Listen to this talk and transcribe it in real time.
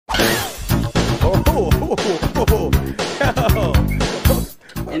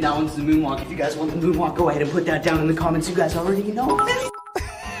challenge the moonwalk. If you guys want the moonwalk, go ahead and put that down in the comments. You guys already know this.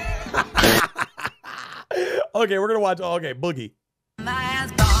 Okay, we're gonna watch. Oh, okay, Boogie.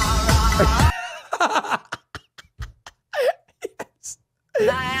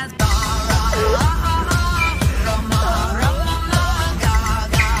 Yes.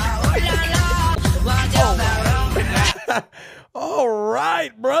 All right,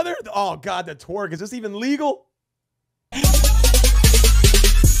 brother. Oh God, the twerk. Is this even legal?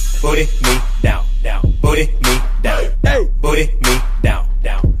 Booty me down, down. Booty me down. Hey. Booty me down,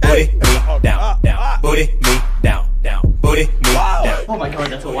 down. Booty me down, down. Booty me down, down. Booty me down. Oh my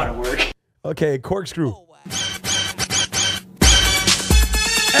God, that's a lot of work. Okay, corkscrew.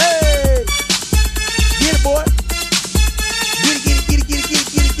 Hey! Get it, boy. Get it, get it, get it, get it, get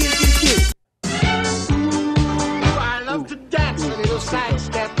it, get it, get it, get it, get it. I love to dance a little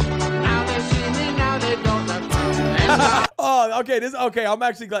sidestep. Now they see me, now they don't know. Oh, okay, I'm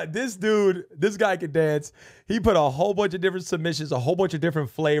actually glad. This guy can dance. He put a whole bunch of different submissions, a whole bunch of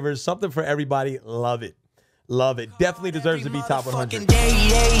different flavors, something for everybody. Love it. Love it. Definitely deserves to be top 100.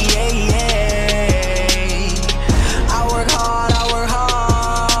 I work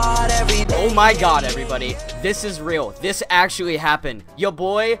hard every day. Oh my God, everybody. This is real. This actually happened. Your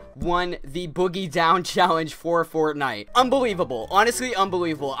boy won the BoogieDown challenge for Fortnite. Unbelievable. Honestly,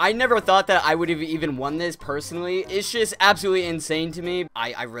 unbelievable. I never thought that I would have even won this personally. It's just absolutely insane to me.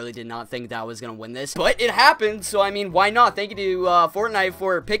 I really did not think that I was going to win this, but it happened. So, I mean, why not? Thank you to Fortnite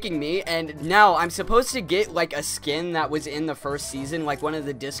for picking me. And now I'm supposed to get like a skin that was in the first season, like one of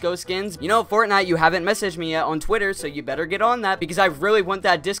the disco skins. You know, Fortnite, you haven't messaged me yet on Twitter, so you better get on that because I really want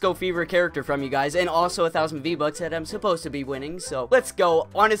that Disco Fever character from you guys, and also 1,000 V-Bucks that I'm supposed to be winning. So let's go.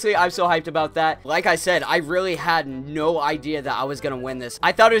 Honestly, I'm so hyped about that. Like I said, I really had no idea that I was gonna win this.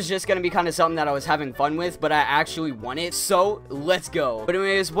 I thought it was just gonna be kind of something that I was having fun with, but I actually won it. So let's go. But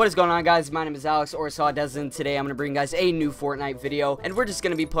anyways, what is going on, guys? My name is Alex or Dezah, and today I'm gonna bring you guys a new Fortnite video, and we're just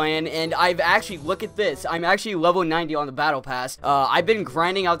gonna be playing. And I've actually, look at this, I'm actually level 90 on the battle pass. I've been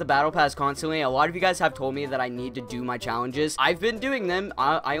grinding out the battle pass constantly. A lot of you guys have told me that I need to do my challenges. I've been doing them.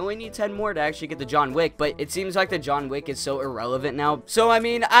 I only need 10 more to actually get the John Wick, but it seems like the John Wick is so irrelevant now. So I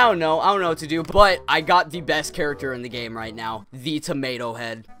mean, I don't know what to do, but I got the best character in the game right now, the Tomato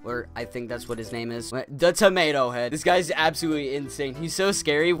Head, or I think that's what his name is, the Tomato Head. This guy's absolutely insane. He's so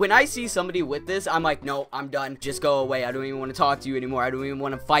scary. When I see somebody with this, I'm like, no, I'm done. Just go away. I don't even want to talk to you anymore. I don't even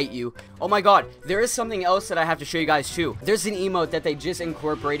want to fight you. Oh my God, there is something else that I have to show you guys too. There's an emote that they just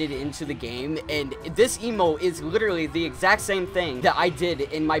incorporated into the game, and this emote is literally the exact same thing that I did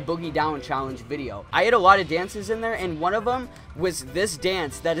in my BoogieDown challenge video. I had a lot of dances in there, and one of them was this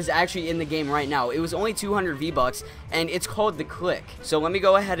dance that is actually in the game right now. It was only 200 V-Bucks, and it's called the Click. So let me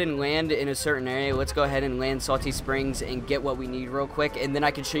go ahead and land in a certain area. Let's go ahead and land Salty Springs and get what we need real quick, and then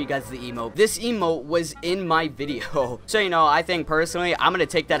I can show you guys the emote. This emote was in my video. So, you know, I think personally, I'm going to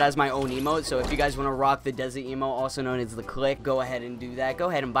take that as my own emote. So if you guys want to rock the Dezah emote, also known as the Click, go ahead and do that. Go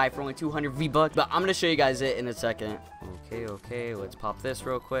ahead and buy it for only 200 V-Bucks, but I'm going to show you guys it in a second. Okay, let's pop this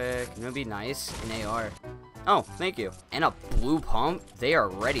real quick. You know, it'd be nice, an AR. Oh, thank you. And a blue pump. They are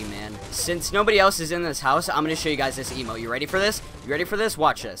ready, man. Since nobody else is in this house, I'm going to show you guys this emote. You ready for this? You ready for this?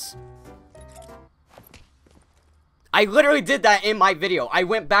 Watch this. I literally did that in my video. I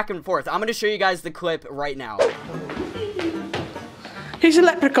went back and forth. I'm going to show you guys the clip right now. He's a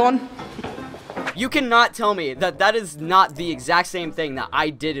leprechaun. You cannot tell me that that is not the exact same thing that I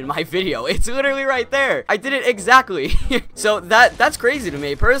did in my video. It's literally right there. I did it exactly. So that's crazy to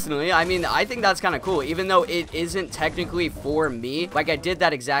me personally. I mean, I think that's kind of cool, even though it isn't technically for me. Like, I did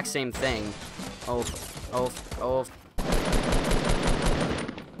that exact same thing. Oh.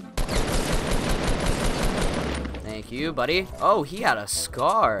 Thank you, buddy. Oh, he had a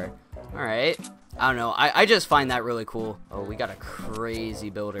scar. All right. I don't know. I just find that really cool. Oh, we got a crazy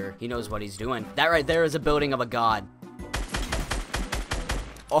builder. He knows what he's doing. That right there is a building of a god.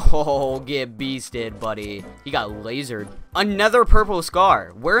 Oh, get beasted, buddy. He got lasered. Another purple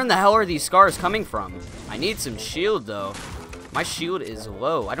scar. Where in the hell are these scars coming from? I need some shield, though. My shield is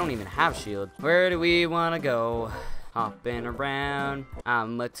low. I don't even have shield. Where do we want to go? Hopping around,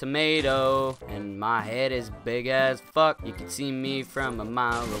 I'm a tomato, and my head is big as fuck. You can see me from a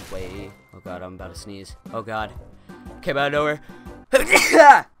mile away. Oh god, I'm about to sneeze. Oh god. Came out of nowhere.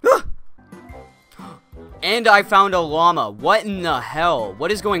 And I found a llama. What in the hell?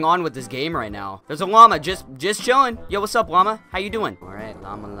 What is going on with this game right now? There's a llama just chilling. Yo, what's up, llama? How you doing? All right,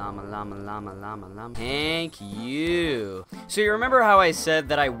 llama, llama, llama, llama, llama, llama. Thank you. So you remember how I said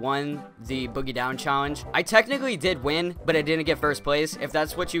that I won the BoogieDown challenge? I technically did win, but I didn't get first place. If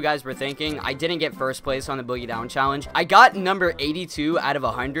that's what you guys were thinking, I didn't get first place on the BoogieDown challenge. I got number 82 out of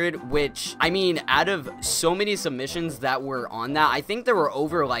 100, which, I mean, out of so many submissions that were on that, I think there were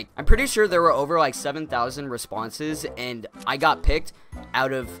over, like, I'm pretty sure there were over, like, 7,000 responses, and I got picked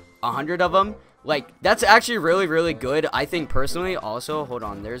out of 100 of them. Like, that's actually really, really good, I think, personally. Also, hold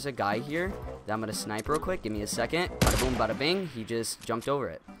on, there's a guy here that I'm gonna snipe real quick. Give me a second. Bada boom, bada bing. He just jumped over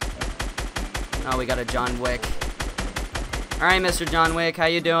it. Oh, we got a John Wick. Alright, Mr. John Wick, how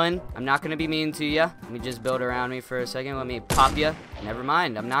you doing? I'm not gonna be mean to ya. Let me just build around me for a second. Let me pop ya. Never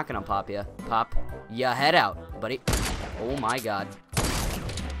mind, I'm not gonna pop ya. Pop ya head out, buddy. Oh my god.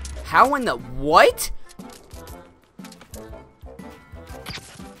 How in the... what?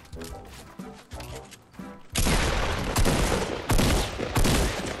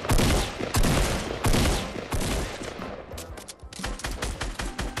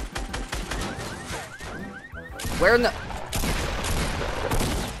 Where in the...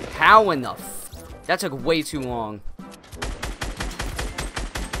 how in the... that took way too long.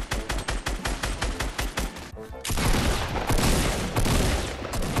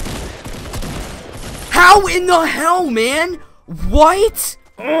 How in the hell, man? What?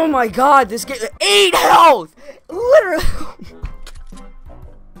 Oh my god, this game... 8 health! Literally...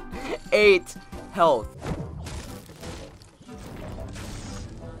 8 health.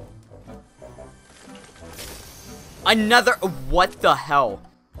 Another... what the hell?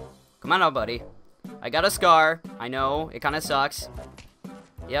 Come on out, buddy. I got a scar. I know, it kind of sucks.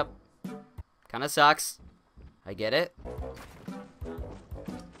 Yep. Kind of sucks. I get it.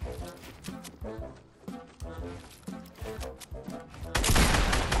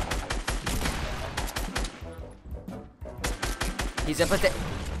 He's a potato.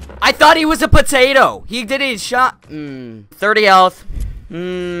 I thought he was a potato. He did a shot. 30 health.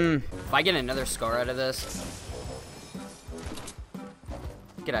 If I get another scar out of this...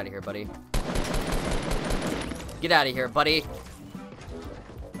 get out of here, buddy. Get out of here, buddy.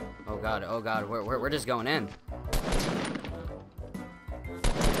 Oh god, oh god, we're just going in.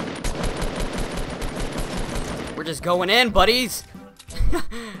 We're just going in, buddies.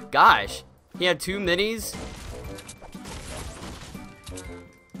 Gosh, he had 2 minis.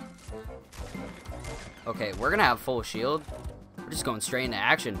 Okay, we're gonna have full shield. We're just going straight into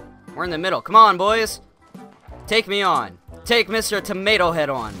action. We're in the middle. Come on, boys. Take me on. Take Mr. Tomato Head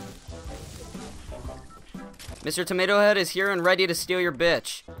on. Mr. Tomato Head is here and ready to steal your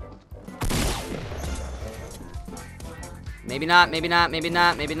bitch. Maybe not, maybe not, maybe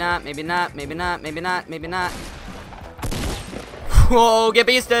not, maybe not, maybe not, maybe not, maybe not, maybe not. Whoa, get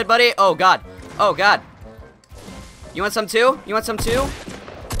beasted, buddy. Oh, God. Oh, God. You want some too? You want some too?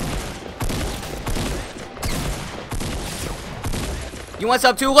 You want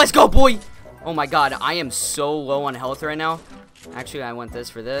some too? Let's go, boy. Oh my god, I am so low on health right now. Actually, I want this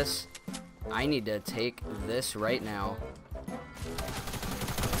for this. I need to take this right now.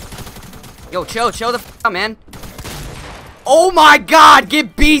 Yo, chill the f out, man. Oh my god,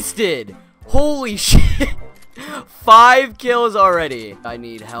 get beasted. Holy shit. 5 kills already. I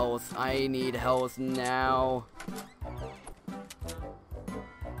need health. I need health now.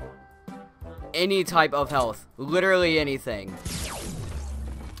 Any type of health. Literally anything.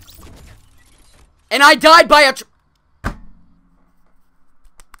 And I died by a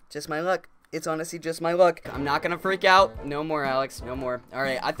just my luck. It's honestly just my luck. I'm not gonna freak out. No more, Alex. No more. All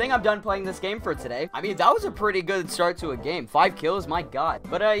right, I think I'm done playing this game for today. I mean, that was a pretty good start to a game. 5 kills, my god.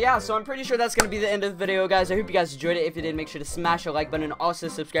 But yeah, so I'm pretty sure that's gonna be the end of the video, guys. I hope you guys enjoyed it. If you did, make sure to smash the like button and also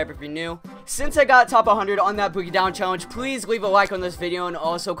subscribe if you're new. Since I got top 100 on that BoogieDown challenge, please leave a like on this video and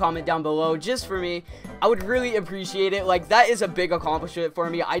also comment down below just for me. I would really appreciate it. Like, that is a big accomplishment for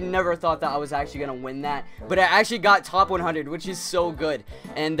me. I never thought that I was actually gonna win that, but I actually got top 100, which is so good.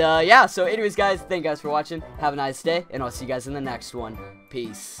 And yeah, so anyways, guys, thank you guys for watching. Have a nice day, and I'll see you guys in the next one.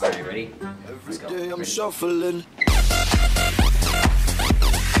 Peace. All right, ready? Every day I'm shuffling.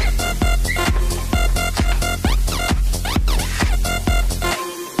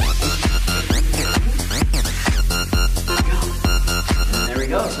 There we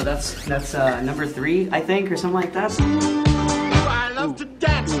go. So that's number 3, I think, or something like that. I love to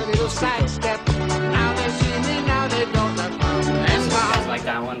dance a little side step. Now they're singing, now they don't look Like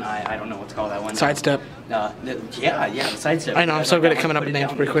that one, I don't know what to call that one. Sidestep. Yeah, the sidestep. I know, I'm so good at coming up with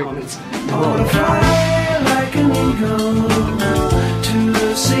names pretty quick. Fly like an eagle to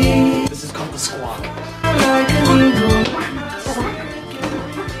the sea. This is called the squawk.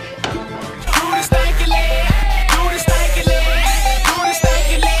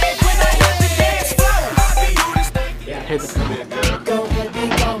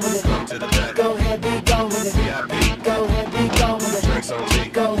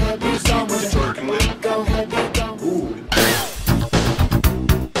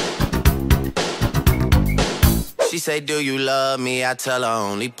 She say, do you love me? I tell her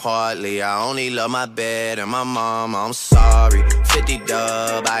only partly. I only love my bed and my mama, I'm sorry. 50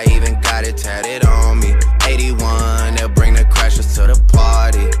 dub, I even got it tatted on me. 81, they'll bring the crashers to the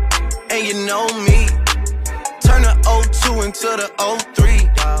party. And you know me, turn the 02 into the 03,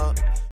 dawg.